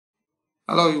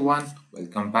Hello everyone,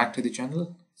 welcome back to the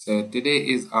channel. So today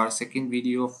is our second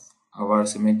video of our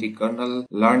semantic kernel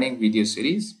learning video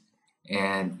series,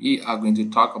 and we are going to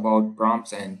talk about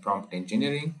prompts and prompt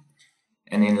engineering.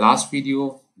 And in last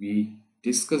video we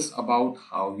discussed about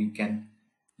how we can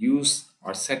use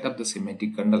or set up the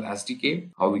semantic kernel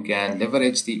SDK, how we can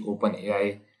leverage the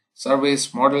OpenAI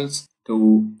service models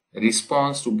to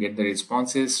get the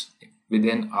responses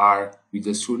within our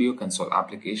Visual Studio console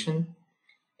application,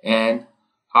 and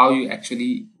how you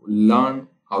actually learn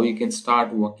how you can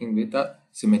start working with a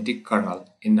semantic kernel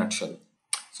in nutshell.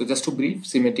 So just to brief,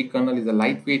 semantic kernel is a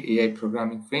lightweight AI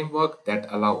programming framework that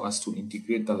allow us to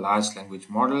integrate the large language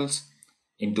models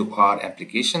into our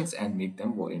applications and make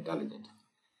them more intelligent.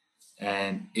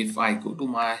 And if I go to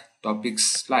my topics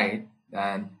slide,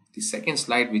 then the second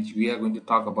slide which we are going to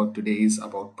talk about today is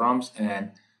about prompts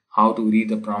and how to read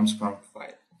the prompts prompt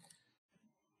file.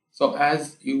 So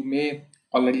as you may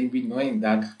already be knowing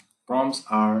that prompts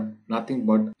are nothing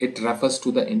but it refers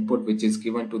to the input which is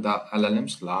given to the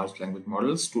LLMs, large language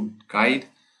models, to guide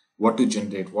what to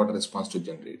generate, what response to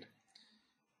generate.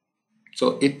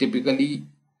 So it typically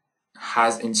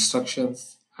has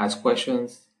instructions, has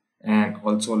questions, and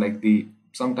also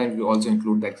sometimes we also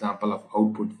include the example of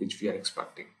output which we are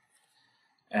expecting.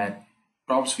 And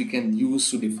prompts we can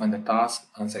use to define the task,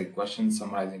 answering questions,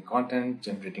 summarizing content,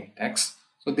 generating text.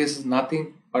 So this is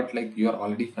nothing but like you are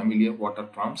already familiar what are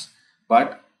prompts,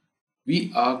 but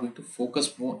we are going to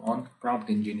focus more on prompt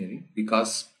engineering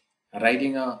because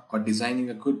writing or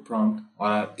designing a good prompt or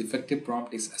an effective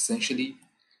prompt is essentially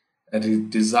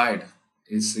desired,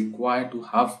 is required to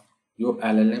have your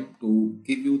LLM to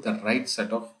give you the right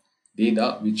set of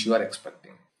data which you are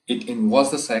expecting. It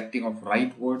involves the selecting of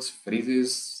right words,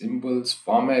 phrases, symbols,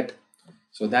 format,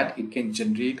 so that it can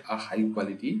generate a high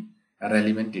quality,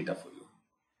 relevant data for you.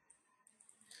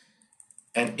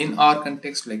 And in our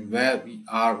context, like where we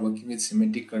are working with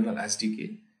semantic kernel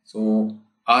SDK, so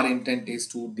our intent is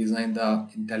to design the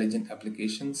intelligent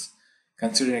applications.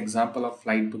 Consider an example of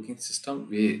flight booking system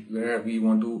where we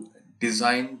want to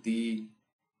design the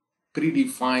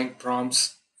predefined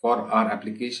prompts for our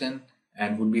application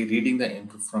and would be reading the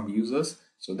input from users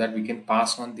so that we can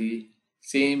pass on the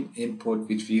same input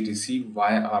which we receive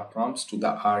via our prompts to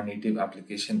our native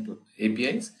application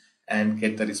APIs and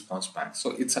get the response back.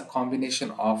 So it's a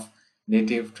combination of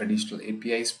native traditional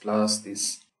APIs plus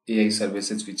these AI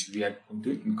services which we are going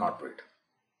to incorporate.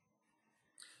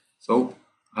 So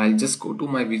I'll just go to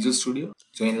my Visual Studio.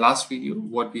 So in last video,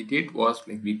 what we did was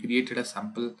like we created a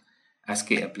sample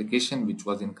SK application which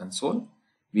was in console.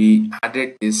 We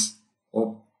added this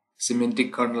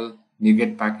semantic kernel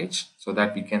NuGet package so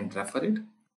that we can refer it.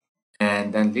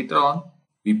 And then later on,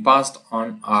 we passed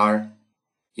on our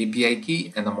API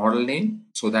key and the model name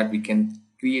so that we can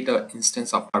create an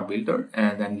instance of our builder.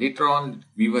 And then later on,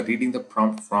 we were reading the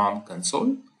prompt from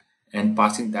console and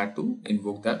passing that to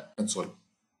invoke the console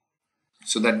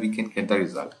so that we can get the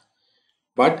result.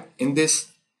 But in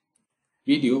this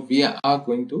video, we are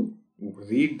going to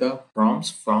read the prompts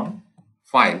from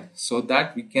file so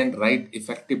that we can write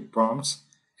effective prompts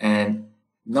and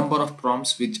number of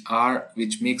prompts which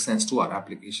make sense to our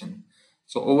application.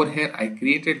 So over here, I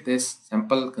created this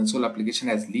sample console application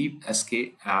as leave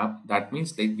SK app. That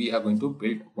means like we are going to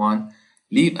build one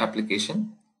leave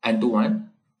application end-to-end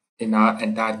in our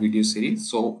entire video series.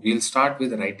 So we'll start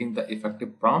with writing the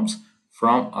effective prompts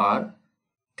from our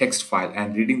text file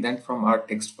and reading them from our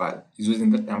text file using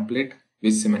the template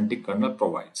which semantic kernel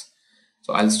provides.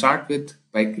 So I'll start with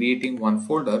by creating one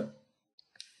folder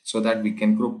so that we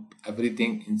can group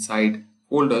everything inside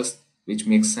folders which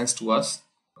makes sense to us.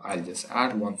 I'll just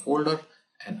add one folder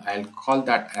and I'll call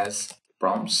that as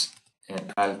prompts,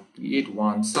 and I'll create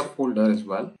one subfolder as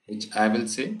well which I will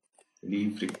say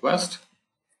leave request.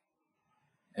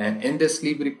 And in this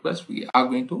leave request we are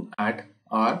going to add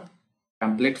our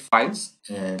template files,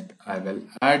 and I will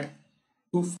add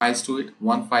two files to it.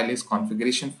 One file is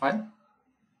configuration file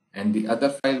and the other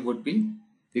file would be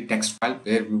the text file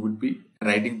where we would be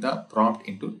writing the prompt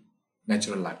into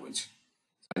natural language.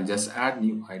 I'll just add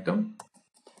new item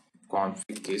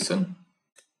config.json,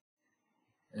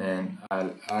 and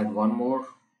I'll add one more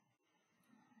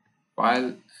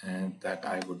file, and that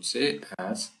I would say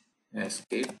as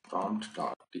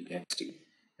skprompt.txt.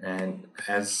 And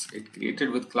as it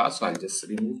created with class, so I'll just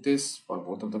remove this for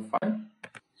both of the files.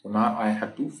 So now I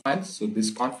have two files. So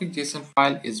this config.json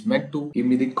file is meant to give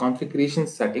me the configuration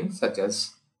settings such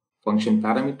as function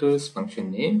parameters,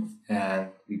 function name,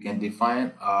 and we can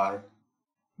define our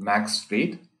max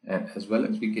rate, and as well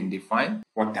as we can define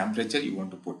what temperature you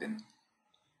want to put in,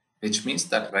 which means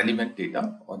that relevant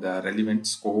data or the relevant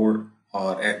score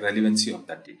or a relevancy of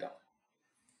that data.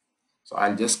 So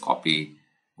I'll just copy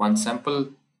one sample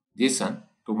JSON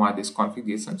to my this config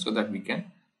JSON so that we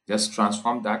can just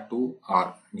transform that to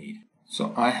our need.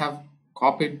 So I have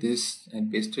copied this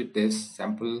and pasted this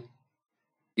sample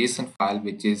JSON file,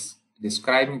 which is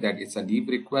describing that it's a leave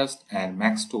request and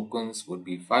max tokens would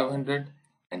be 500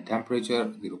 and temperature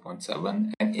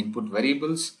 0.7 and input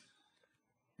variables,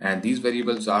 and these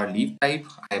variables are leave type.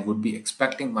 I would be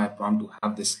expecting my prompt to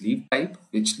have this leave type,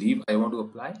 which leave I want to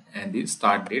apply, and the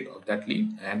start date of that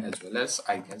leave, and as well as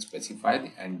I can specify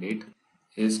the end date.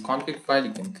 Is config file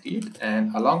you can create,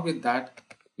 and along with that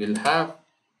we'll have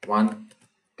one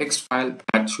text file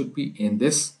that should be in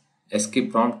this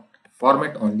skprompt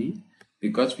format only,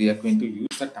 because we are going to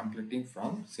use the templating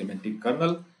from semantic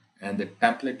kernel, and the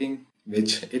templating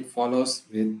which it follows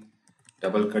with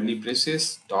double curly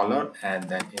braces, dollar, and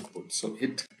then input. So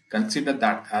it consider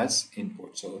that as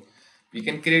input. So we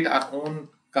can create our own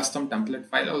custom template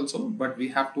file also, but we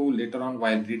have to later on,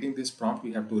 while reading this prompt,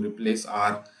 we have to replace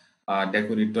our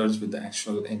decorators with the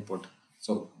actual input.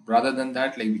 So rather than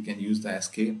that, like, we can use the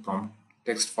SK prompt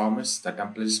text formats, the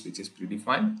templates which is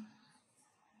predefined.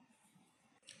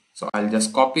 So I'll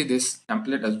just copy this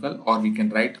template as well, or we can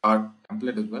write our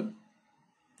template as well.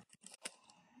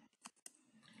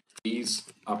 Please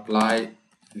apply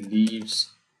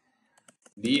leaves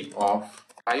leave of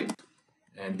type,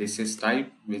 and this is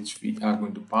type which we are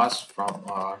going to pass from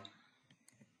our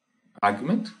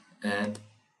argument, and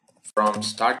from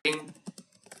starting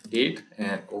date,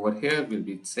 and over here we'll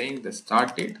be saying the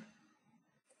start date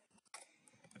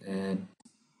and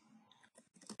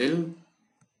till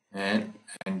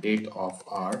and date of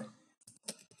our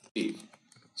leave.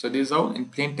 So this is how in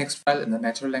plain text file in the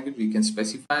natural language we can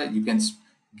specify. You can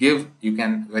you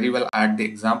can very well add the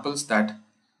examples that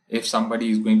if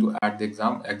somebody is going to add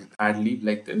the add leave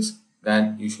like this,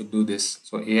 then you should do this.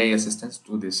 So AI assistants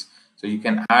do this. So you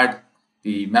can add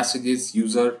the messages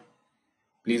user,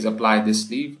 please apply this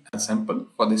leave as sample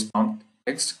for this prompt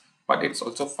text, but it's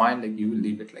also fine like you will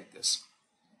leave it like this.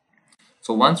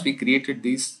 So once we created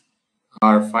these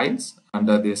our files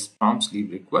under this prompts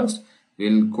leave request,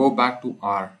 we'll go back to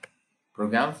our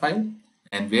program file,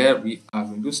 and where we are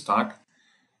going to start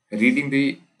reading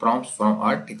the prompts from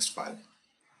our text file.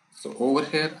 So over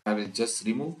here I will just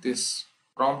remove this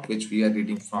prompt which we are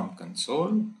reading from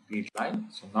console read line.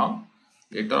 So now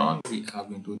later on we are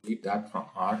going to read that from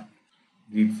our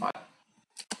read file.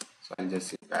 So I'll just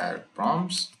say var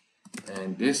prompts,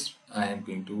 and this I am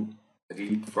going to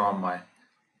read from my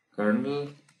kernel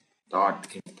dot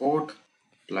import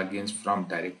plugins from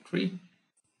directory,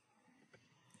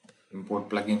 import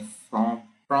plugin from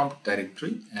prompt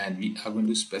directory, and we are going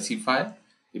to specify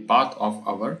the path of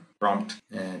our prompt,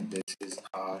 and this is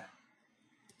our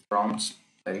prompts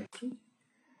directory.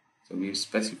 So we've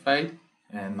specified,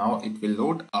 and now it will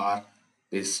load our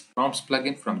this prompts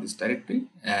plugin from this directory,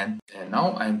 and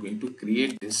now I'm going to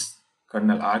create this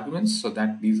kernel arguments so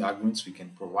that these arguments we can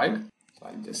provide. So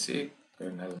I'll just say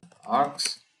kernel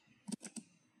args,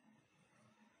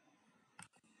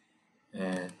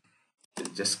 and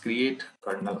just create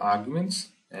kernel arguments,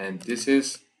 and this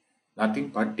is nothing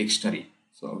but dictionary.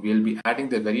 So we'll be adding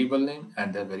the variable name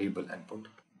and the variable input.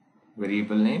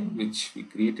 Variable name which we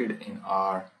created in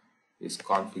our this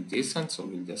config JSON. So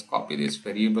we'll just copy this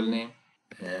variable name,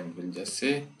 and we'll just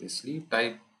say this leave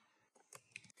type,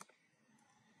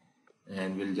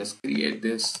 and we'll just create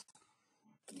this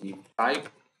leave type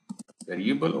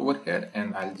variable over here,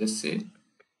 and I'll just say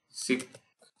sick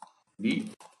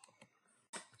leave,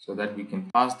 so that we can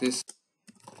pass this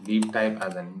leave type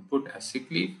as an input as sick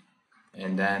leave.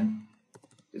 And then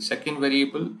the second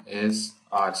variable is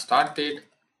our start date,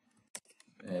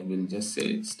 and we'll just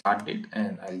say start date,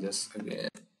 and I'll just again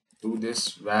do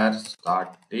this where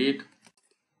start date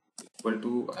equal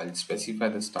to, I'll specify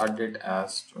the start date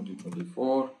as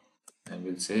 2024, and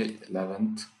we'll say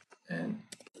 11th and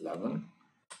 11.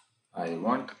 I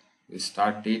want the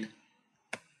start date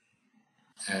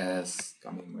as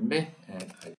coming Monday,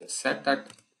 and I just set that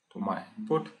to my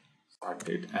input. Start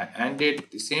date and end date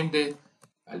the same day.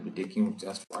 I'll be taking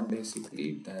just 1 day sick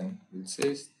leave. Then we'll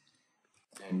say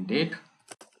end date,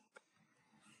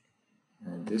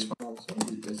 and this one also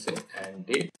we'll just say end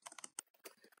date.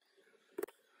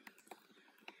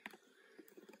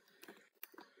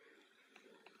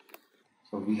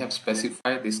 So we have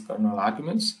specified these kernel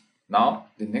arguments. Now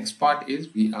the next part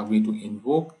is we are going to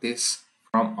invoke this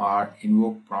from our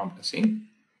invoke prompt async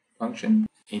function.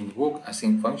 Invoke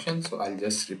async function. So I'll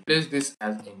just replace this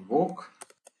as invoke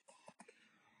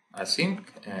async,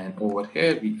 and over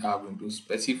here we are going to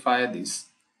specify these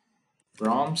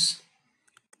prompts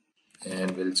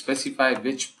and we'll specify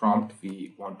which prompt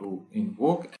we want to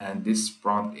invoke, and this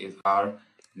prompt is our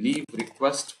leave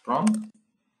request prompt.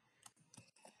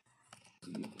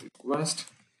 Leave request.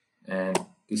 And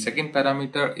the second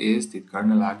parameter is the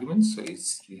kernel arguments. So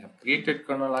we have created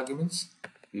kernel arguments.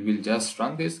 We will just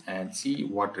run this and see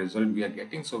what result we are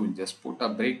getting. So we'll just put a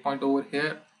breakpoint over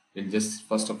here. We'll just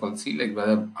first of all see like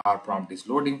whether our prompt is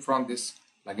loading from this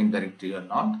plugin directory or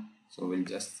not. So we'll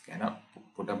just kind of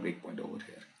put a breakpoint over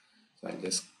here. So I'll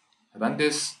just run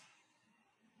this,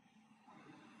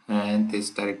 and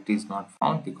this directory is not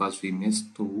found because we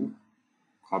missed to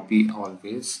copy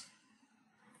always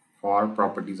for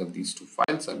properties of these two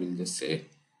files. I will just say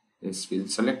this, will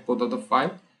select both of the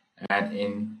file, and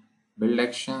in build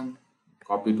action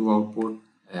copy to output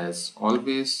as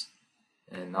always.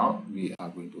 And now we are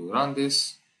going to run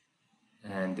this,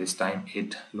 and this time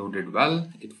it loaded well.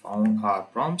 It found our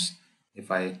prompts. If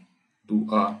I do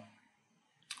a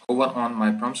hover on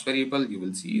my prompts variable, you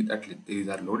will see that these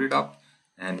are loaded up,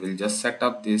 and we'll just set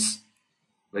up these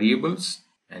variables.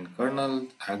 And kernel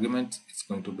arguments, it's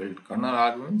going to build kernel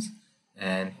arguments,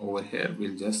 and over here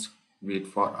we'll just wait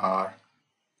for our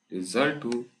result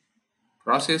to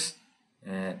process.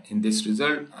 And in this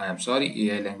result, I am sorry,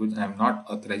 AI language, I am not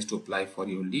authorized to apply for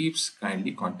your leaves.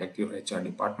 Kindly contact your HR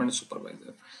department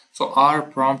supervisor. So our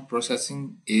prompt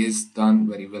processing is done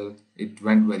very well. It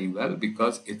went very well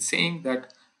because it's saying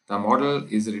that the model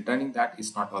is returning that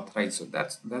is not authorized. So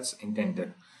that's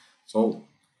intended. So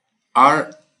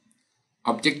our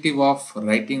objective of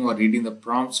writing or reading the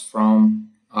prompts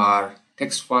from our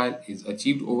text file is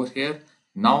achieved over here.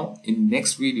 Now in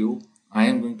next video, I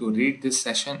am going to read this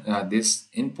session, this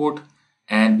input,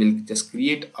 and we'll just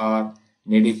create our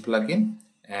native plugin.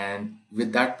 And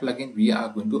with that plugin, we are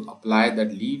going to apply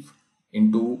that leave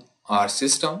into our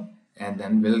system, and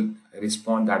then we'll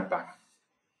respond that back.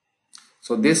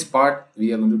 So this part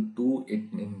we are going to do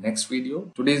it in next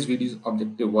video. Today's video's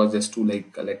objective was just to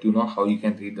let you know how you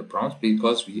can read the prompts,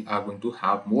 because we are going to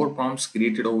have more prompts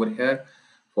created over here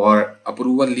for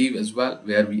approval leave as well,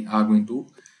 where we are going to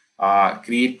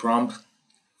create prompt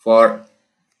for,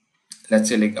 let's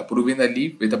say, like approving the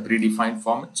leave with a predefined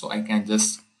format. So I can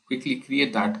just quickly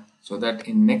create that so that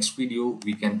in next video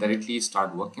we can directly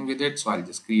start working with it. So I'll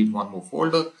just create one more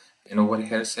folder, and over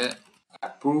here say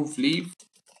approve leaves,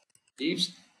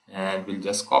 and we'll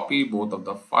just copy both of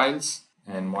the files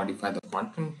and modify the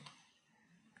content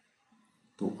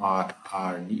to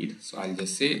our need. So I'll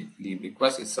just say leave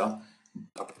request is a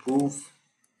approve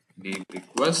leave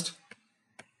request,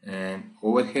 and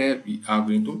over here we are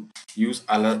going to use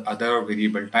other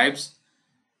variable types.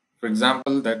 For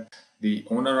example, that the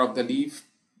owner of the leave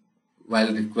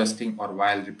while requesting or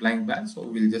while replying back. So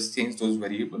we'll just change those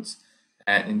variables,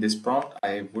 and in this prompt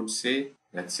I would say,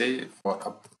 let's say for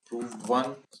approved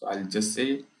one, so I'll just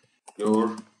say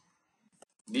your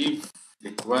leave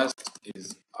request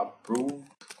is approved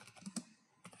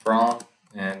from,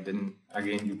 and then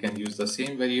again you can use the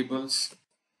same variables,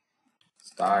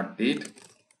 start date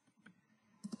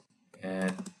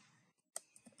and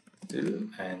till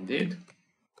and date.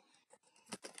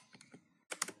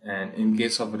 And in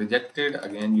case of rejected,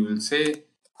 again you will say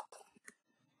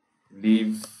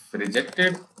leave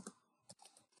rejected.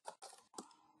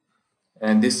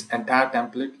 And this entire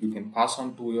template you can pass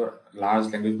on to your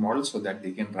large language model so that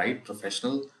they can write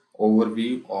professional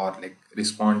overview or like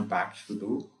respond back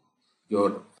to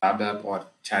your web app or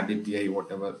chat API,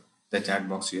 whatever the chat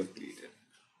box you have created.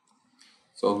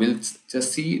 So we'll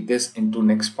just see this into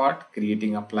next part,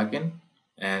 creating a plugin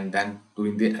and then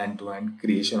doing the end-to-end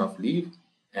creation of leave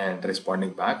and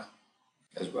responding back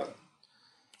as well.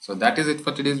 So that is it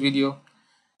for today's video.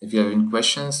 If you have any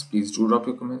questions, please do drop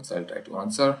your comments. I'll try to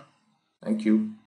answer. Thank you.